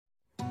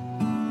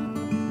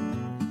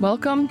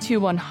Welcome to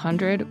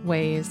 100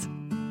 Ways,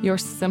 your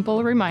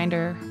simple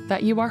reminder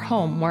that you are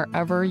home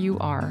wherever you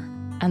are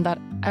and that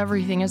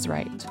everything is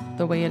right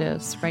the way it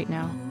is right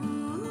now.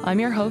 I'm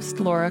your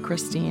host, Laura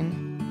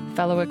Christine,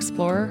 fellow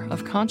explorer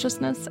of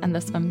consciousness and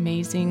this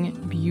amazing,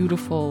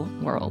 beautiful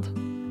world.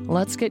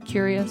 Let's get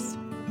curious,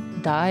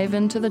 dive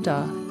into the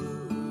duh,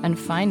 and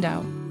find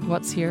out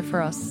what's here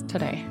for us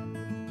today.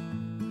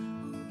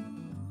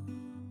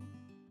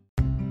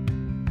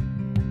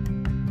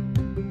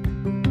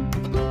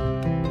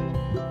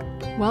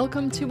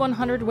 Welcome to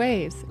 100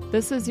 Ways.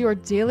 This is your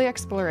daily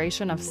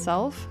exploration of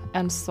self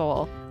and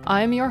soul.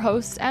 I'm your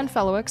host and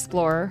fellow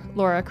explorer,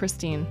 Laura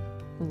Christine.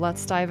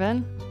 Let's dive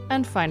in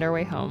and find our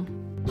way home.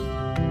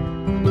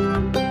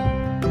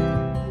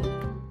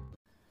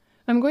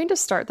 I'm going to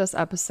start this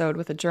episode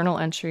with a journal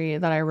entry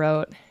that I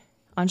wrote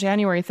on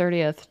January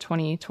 30th,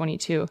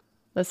 2022.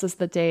 This is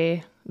the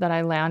day that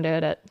I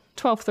landed at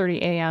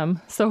 12:30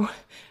 a.m., so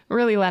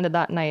really landed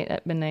that night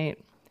at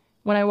midnight.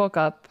 When I woke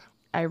up,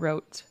 I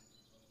wrote,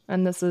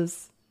 and this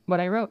is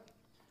what I wrote.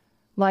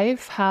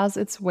 Life has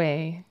its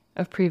way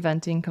of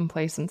preventing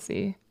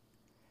complacency.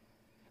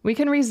 We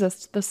can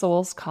resist the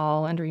soul's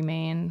call and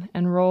remain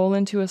and roll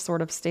into a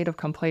sort of state of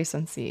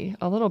complacency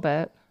a little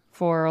bit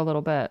for a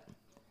little bit.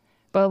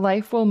 But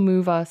life will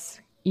move us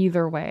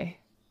either way.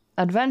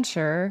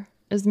 Adventure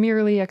is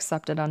merely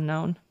accepted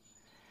unknown.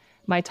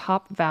 My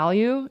top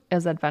value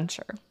is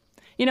adventure.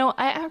 I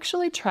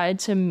actually tried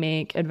to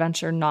make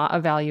adventure not a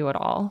value at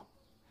all.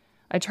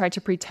 I tried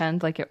to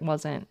pretend like it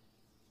wasn't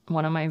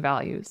one of my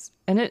values,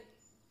 and it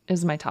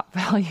is my top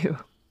value.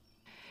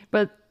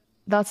 But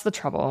that's the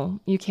trouble.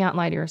 You can't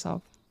lie to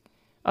yourself.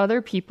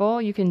 Other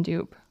people you can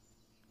dupe,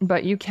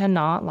 but you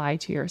cannot lie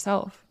to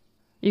yourself.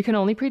 You can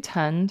only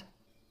pretend,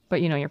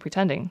 but you're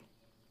pretending.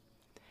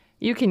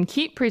 You can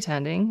keep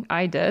pretending.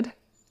 I did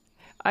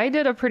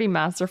a pretty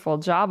masterful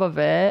job of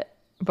it,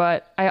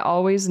 but I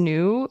always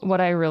knew what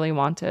I really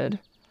wanted.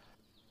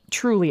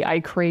 Truly, I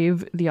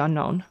crave the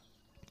unknown.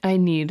 I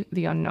need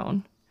the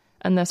unknown,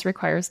 and this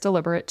requires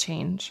deliberate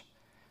change,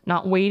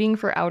 not waiting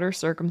for outer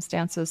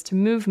circumstances to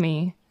move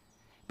me,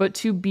 but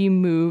to be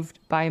moved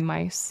by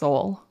my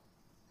soul.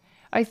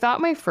 I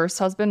thought my first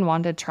husband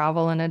wanted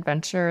travel and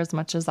adventure as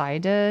much as I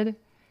did,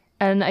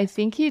 and I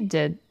think he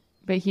did,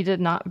 but he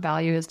did not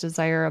value his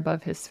desire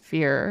above his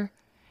fear.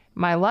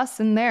 My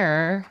lesson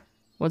there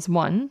was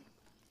 1,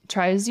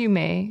 try as you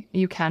may,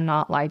 you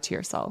cannot lie to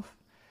yourself.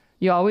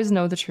 You always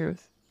know the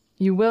truth.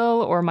 You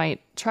will or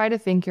might try to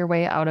think your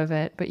way out of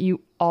it, but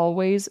you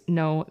always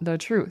know the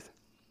truth.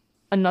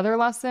 Another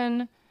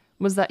lesson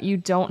was that you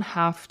don't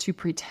have to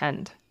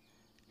pretend,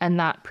 and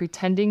that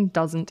pretending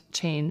doesn't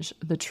change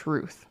the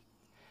truth.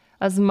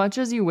 As much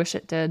as you wish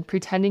it did,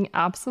 pretending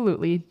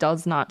absolutely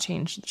does not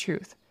change the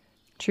truth.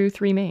 Truth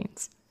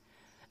remains.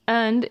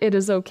 And it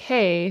is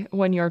okay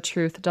when your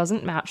truth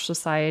doesn't match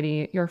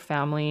society, your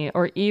family,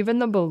 or even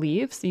the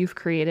beliefs you've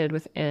created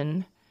with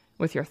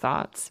your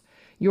thoughts.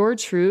 Your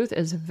truth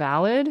is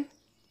valid,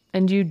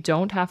 and you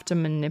don't have to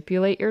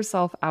manipulate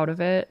yourself out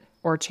of it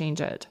or change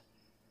it.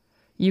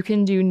 You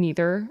can do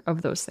neither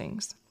of those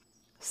things.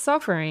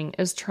 Suffering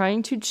is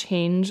trying to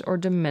change or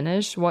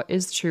diminish what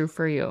is true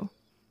for you.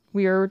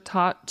 We are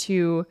taught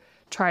to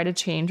try to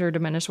change or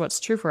diminish what's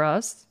true for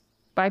us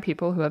by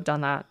people who have done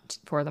that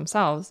for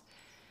themselves.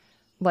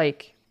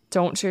 Like,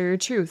 don't share your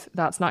truth.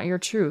 That's not your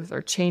truth.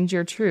 Or change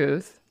your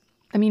truth.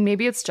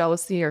 Maybe it's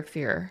jealousy or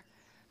fear,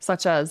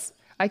 such as,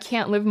 I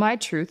can't live my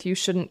truth, you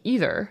shouldn't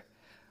either.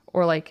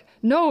 Or like,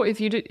 no, if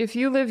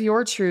you live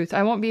your truth,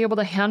 I won't be able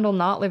to handle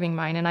not living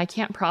mine, and I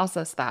can't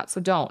process that,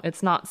 so don't.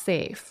 It's not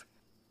safe.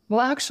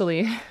 Well,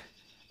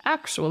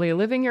 actually,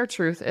 living your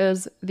truth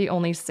is the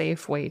only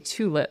safe way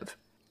to live.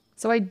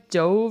 So I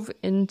dove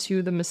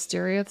into the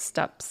mysterious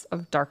steps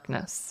of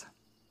darkness.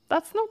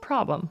 That's no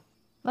problem.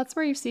 That's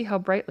where you see how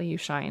brightly you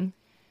shine.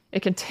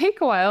 It can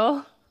take a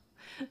while,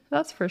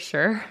 that's for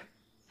sure,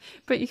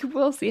 but you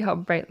will see how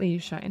brightly you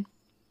shine.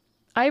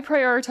 I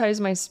prioritize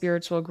my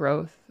spiritual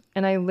growth,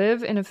 and I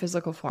live in a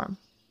physical form.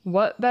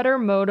 What better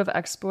mode of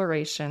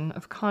exploration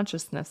of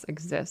consciousness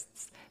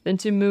exists than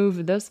to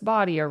move this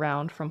body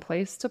around from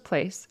place to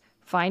place,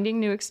 finding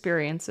new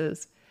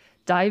experiences,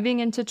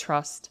 diving into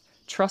trust,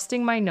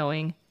 trusting my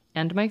knowing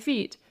and my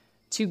feet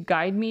to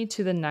guide me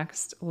to the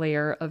next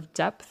layer of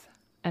depth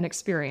and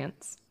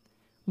experience.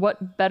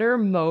 What better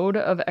mode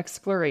of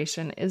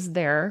exploration is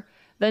there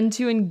than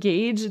to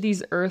engage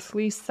these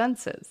earthly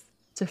senses?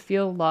 To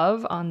feel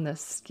love on the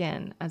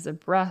skin as a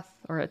breath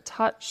or a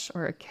touch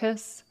or a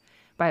kiss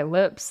by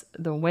lips,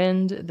 the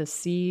wind, the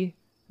sea,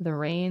 the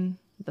rain,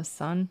 the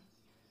sun.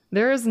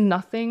 There is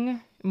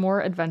nothing more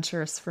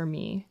adventurous for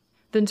me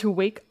than to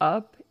wake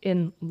up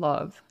in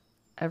love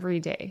every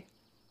day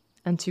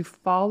and to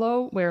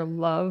follow where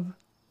love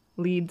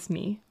leads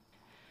me.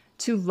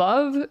 To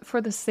love for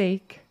the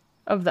sake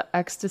of the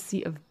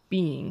ecstasy of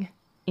being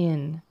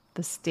in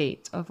the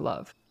state of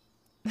love.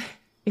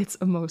 It's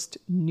a most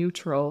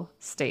neutral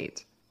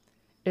state.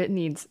 It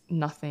needs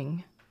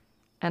nothing,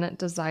 and it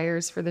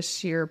desires for the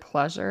sheer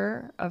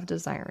pleasure of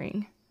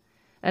desiring.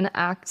 and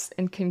acts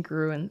in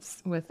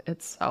congruence with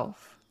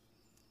itself.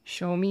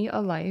 Show me a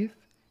life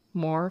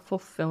more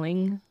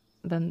fulfilling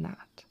than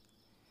that.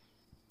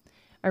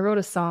 I wrote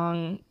a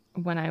song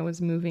when I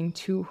was moving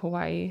to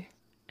Hawaii,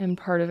 and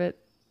part of it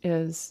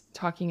is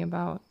talking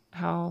about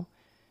how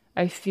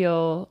I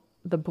feel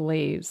the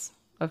blaze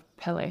of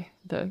Pele,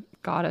 the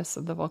goddess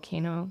of the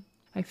volcano.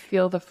 I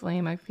feel the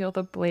flame, I feel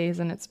the blaze,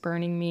 and it's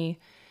burning me,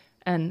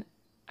 and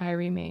I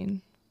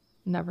remain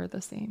never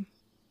the same.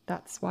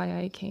 That's why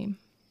I came.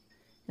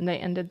 And I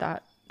ended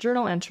that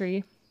journal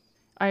entry.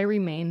 I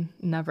remain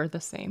never the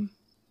same.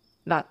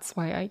 That's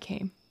why I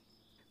came.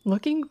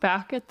 Looking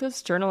back at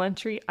this journal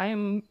entry, I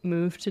am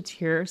moved to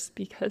tears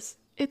because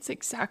it's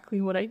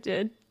exactly what I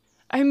did.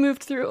 I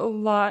moved through a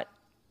lot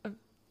of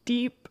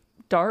deep,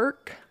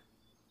 dark,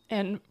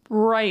 and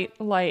bright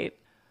light.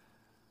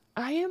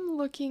 I am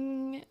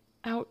looking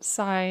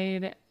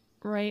outside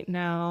right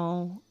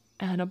now,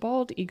 and a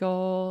bald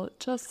eagle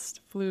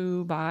just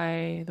flew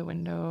by the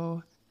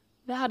window.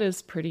 That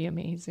is pretty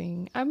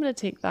amazing. I'm going to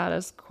take that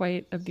as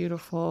quite a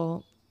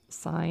beautiful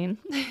sign.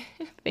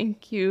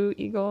 Thank you,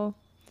 eagle.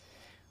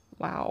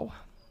 Wow.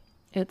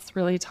 It's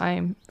really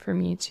time for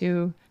me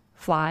to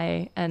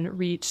fly and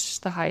reach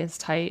the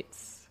highest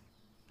heights.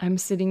 I'm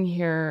sitting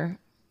here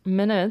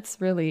minutes,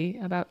 really,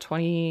 about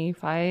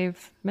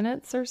 25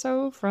 minutes or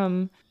so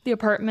from the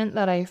apartment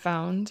that I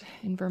found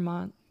in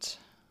Vermont.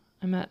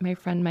 I'm at my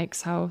friend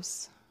Mike's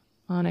house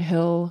on a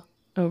hill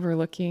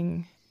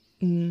overlooking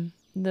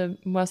the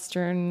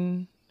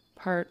western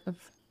part of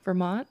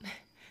Vermont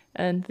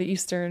and the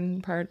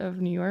eastern part of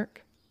New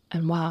York.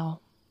 And wow,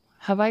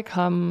 have I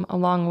come a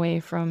long way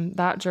from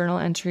that journal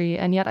entry,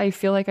 and yet I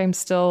feel like I'm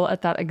still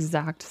at that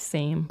exact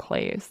same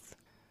place.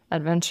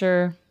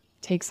 Adventure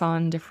takes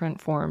on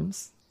different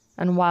forms.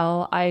 And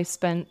while I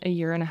spent a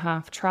year and a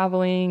half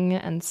traveling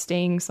and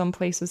staying some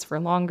places for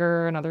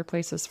longer and other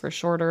places for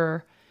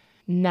shorter,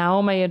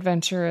 now my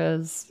adventure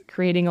is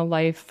creating a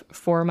life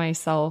for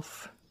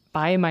myself,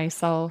 by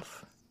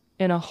myself,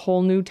 in a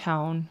whole new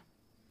town,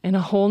 in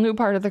a whole new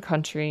part of the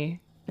country,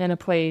 in a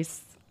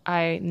place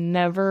I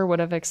never would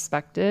have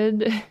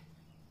expected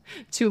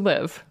to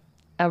live,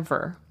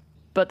 ever.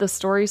 But the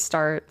story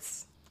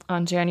starts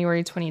on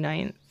January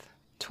 29th,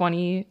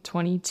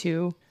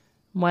 2022,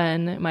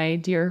 when my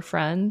dear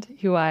friend,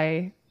 who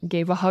I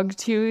gave a hug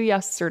to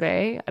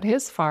yesterday at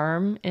his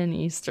farm in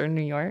eastern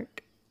New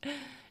York,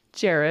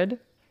 Jared,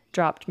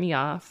 dropped me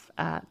off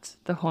at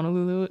the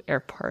Honolulu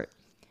airport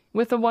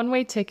with a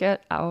one-way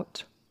ticket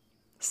out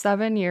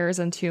 7 years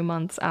and 2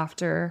 months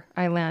after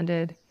I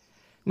landed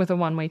with a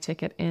one-way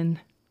ticket in.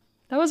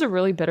 That was a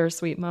really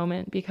bittersweet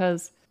moment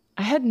because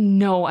I had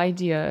no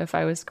idea if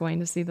I was going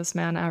to see this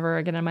man ever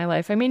again in my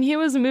life. I mean, he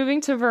was moving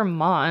to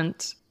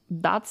Vermont.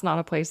 That's not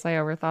a place I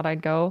ever thought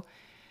I'd go.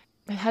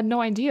 I had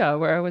no idea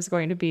where I was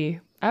going to be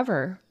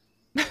ever.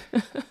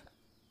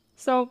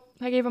 So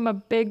I gave him a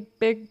big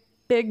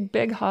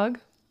hug.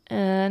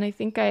 And I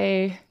think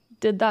I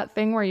did that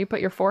thing where you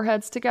put your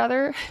foreheads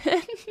together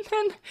and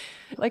then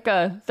like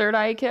a third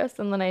eye kiss.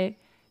 And then I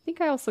think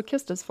I also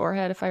kissed his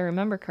forehead, if I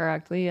remember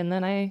correctly. And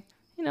then I,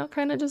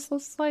 kind of just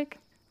was like,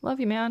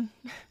 love you, man.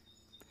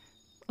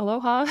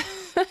 Aloha.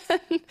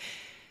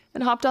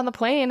 And hopped on the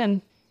plane.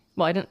 And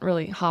well, I didn't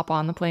really hop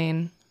on the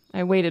plane.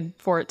 I waited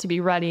for it to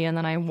be ready and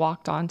then I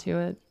walked onto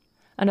it.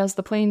 And as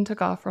the plane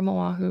took off from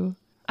Oahu,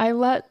 I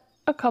let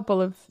a couple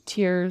of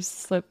tears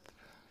slip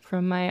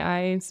from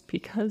my eyes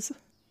because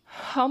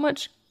how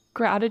much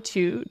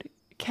gratitude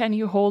can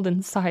you hold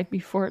inside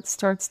before it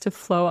starts to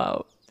flow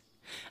out?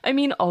 I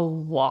mean, a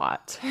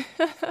lot.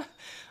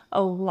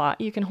 A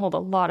lot. You can hold a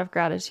lot of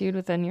gratitude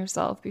within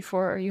yourself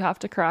before you have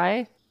to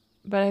cry.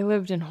 But I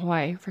lived in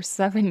Hawaii for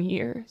 7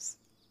 years.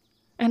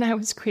 And I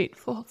was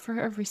grateful for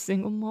every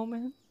single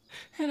moment.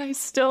 And I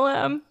still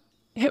am.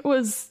 It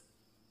was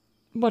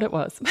what it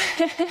was.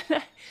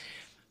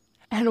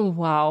 And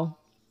wow,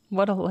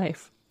 what a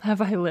life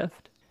have I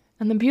lived.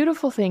 And the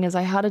beautiful thing is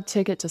I had a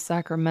ticket to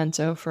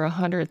Sacramento for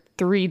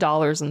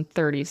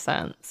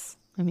 $103.30.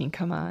 I mean,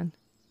 come on.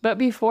 But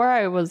before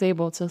I was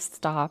able to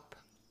stop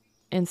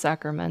in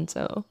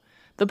Sacramento,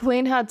 the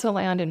plane had to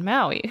land in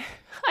Maui.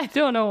 I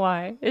don't know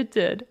why. It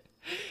did.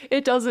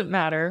 It doesn't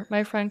matter.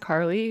 My friend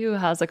Carly, who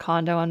has a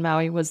condo on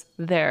Maui, was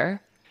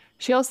there.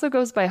 She also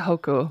goes by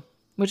Hoku,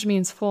 which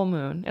means full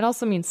moon. It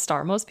also means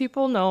star. Most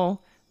people know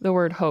the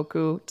word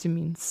Hoku to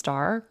mean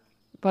star,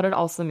 but it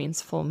also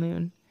means full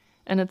moon.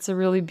 And it's a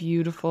really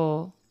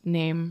beautiful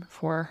name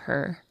for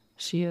her.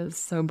 She is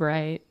so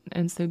bright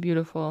and so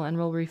beautiful and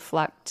will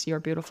reflect your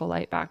beautiful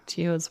light back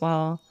to you as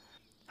well.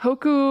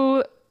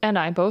 Hoku and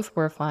I both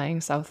were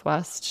flying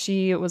Southwest.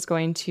 She was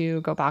going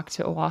to go back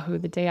to Oahu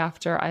the day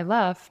after I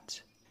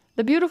left.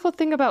 The beautiful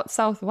thing about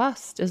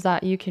Southwest is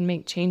that you can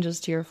make changes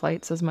to your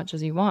flights as much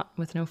as you want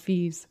with no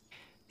fees.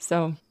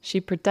 So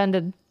she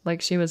pretended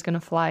like she was going to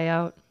fly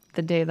out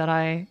the day that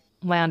I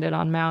landed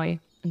on Maui.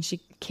 And she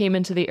came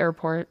into the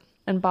airport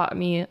and bought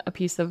me a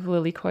piece of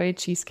lilikoi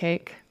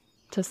cheesecake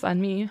to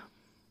send me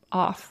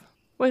off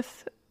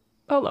with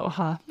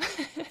aloha.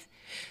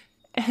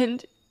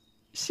 And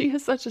She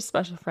is such a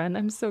special friend.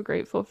 I'm so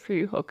grateful for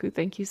you, Hoku.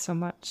 Thank you so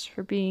much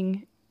for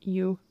being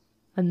you.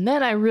 And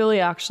then I really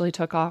actually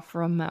took off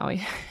from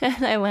Maui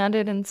and I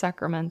landed in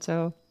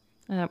Sacramento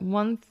at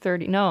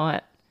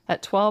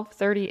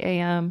 12:30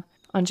 a.m.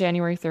 on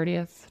January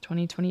 30th,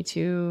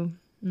 2022.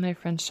 My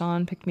friend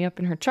Sean picked me up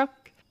in her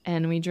truck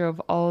and we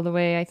drove all the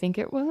way. I think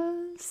it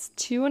was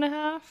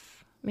 2.5,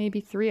 maybe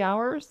 3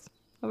 hours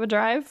of a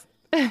drive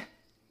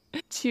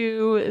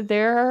to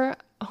their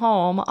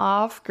home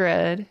off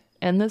grid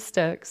in the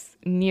sticks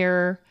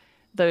near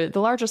the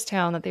largest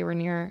town that they were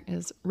near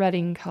is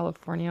Redding,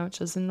 California, which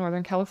is in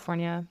Northern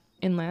California,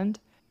 inland.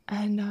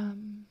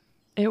 And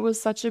it was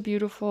such a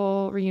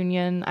beautiful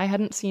reunion. I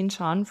hadn't seen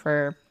Sean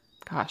for,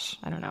 gosh,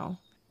 I don't know,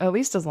 at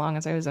least as long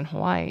as I was in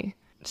Hawaii.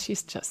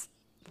 She's just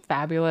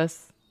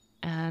fabulous.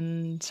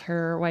 And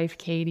her wife,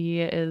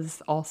 Katie,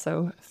 is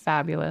also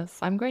fabulous.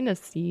 I'm going to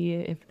see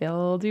if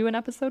they'll do an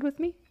episode with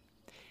me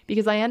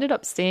because I ended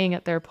up staying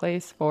at their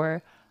place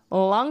for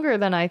longer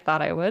than I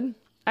thought I would.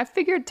 I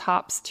figured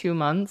tops 2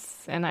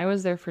 months, and I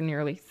was there for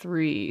nearly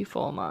 3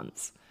 full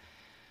months.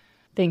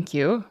 Thank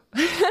you,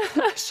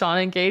 Sean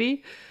and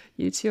Katie.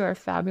 You two are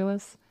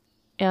fabulous.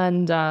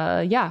 And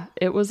yeah,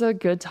 it was a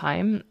good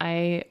time.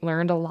 I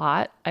learned a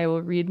lot. I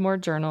will read more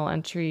journal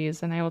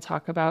entries, and I will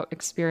talk about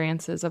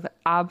experiences of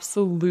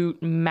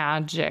absolute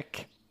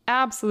magic.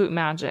 Absolute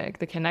magic.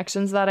 The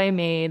connections that I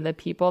made, the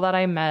people that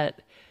I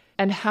met,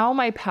 and how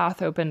my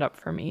path opened up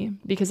for me.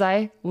 Because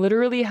I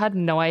literally had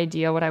no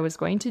idea what I was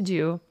going to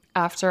do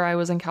after I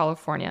was in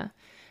California.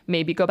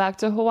 Maybe go back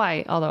to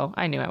Hawaii, although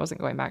I knew I wasn't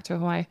going back to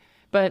Hawaii.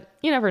 But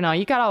you never know.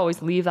 You gotta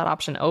always leave that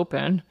option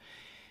open.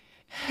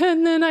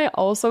 And then I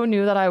also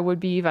knew that I would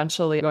be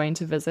eventually going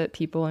to visit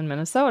people in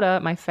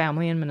Minnesota, my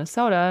family in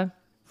Minnesota,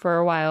 for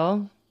a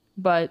while.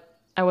 But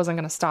I wasn't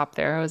going to stop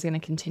there. I was going to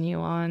continue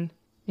on.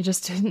 I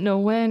just didn't know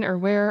when or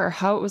where or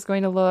how it was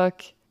going to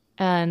look.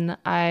 And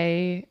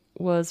I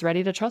was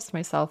ready to trust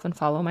myself and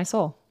follow my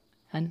soul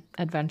and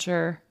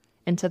adventure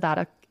into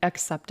that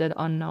accepted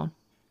unknown.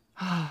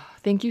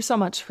 Thank you so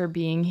much for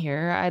being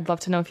here. I'd love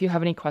to know if you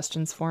have any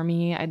questions for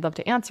me. I'd love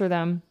to answer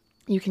them.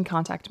 You can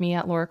contact me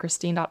at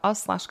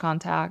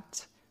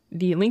laurachristine.us/contact.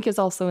 The link is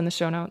also in the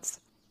show notes.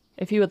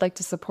 If you would like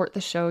to support the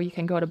show, you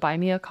can go to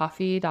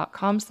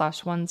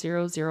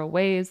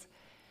buymeacoffee.com/100ways.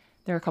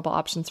 There are a couple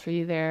options for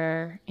you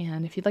there.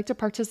 And if you'd like to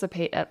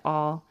participate at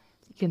all,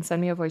 you can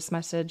send me a voice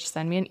message,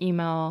 send me an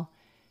email,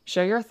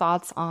 share your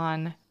thoughts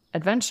on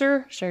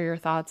adventure, share your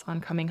thoughts on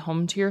coming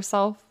home to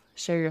yourself,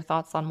 share your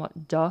thoughts on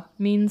what duh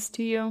means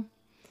to you.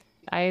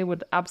 I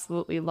would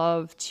absolutely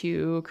love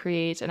to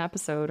create an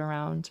episode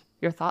around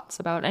your thoughts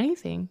about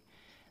anything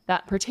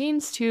that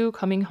pertains to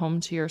coming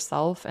home to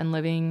yourself and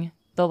living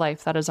the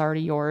life that is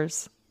already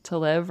yours to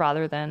live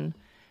rather than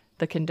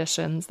the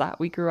conditions that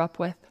we grew up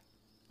with.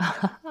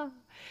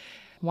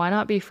 Why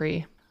not be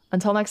free?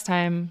 Until next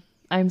time,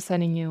 I'm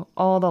sending you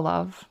all the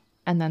love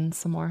and then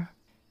some more.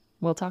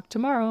 We'll talk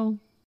tomorrow.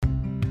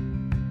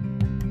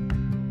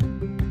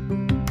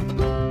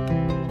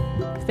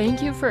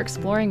 Thank you for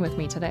exploring with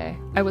me today.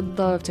 I would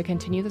love to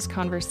continue this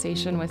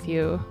conversation with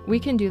you. We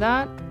can do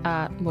that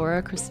at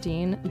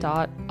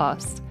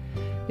laurachristine.us.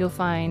 You'll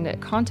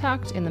find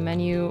contact in the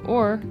menu,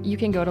 or you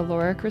can go to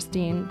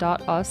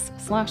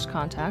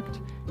laurachristine.us/contact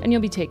and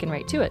you'll be taken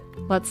right to it.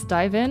 Let's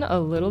dive in a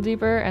little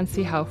deeper and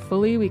see how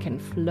fully we can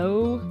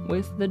flow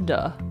with the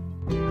duh.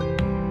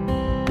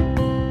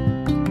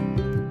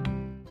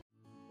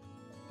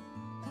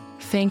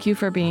 Thank you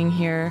for being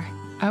here.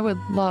 I would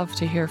love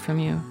to hear from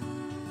you.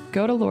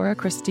 Go to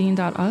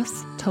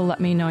laurachristine.us to let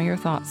me know your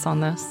thoughts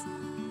on this.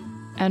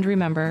 And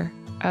remember,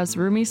 as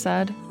Rumi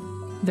said,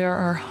 there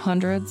are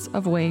hundreds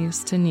of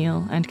ways to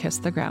kneel and kiss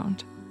the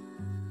ground.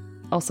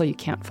 Also, you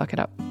can't fuck it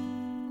up.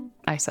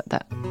 I said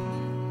that.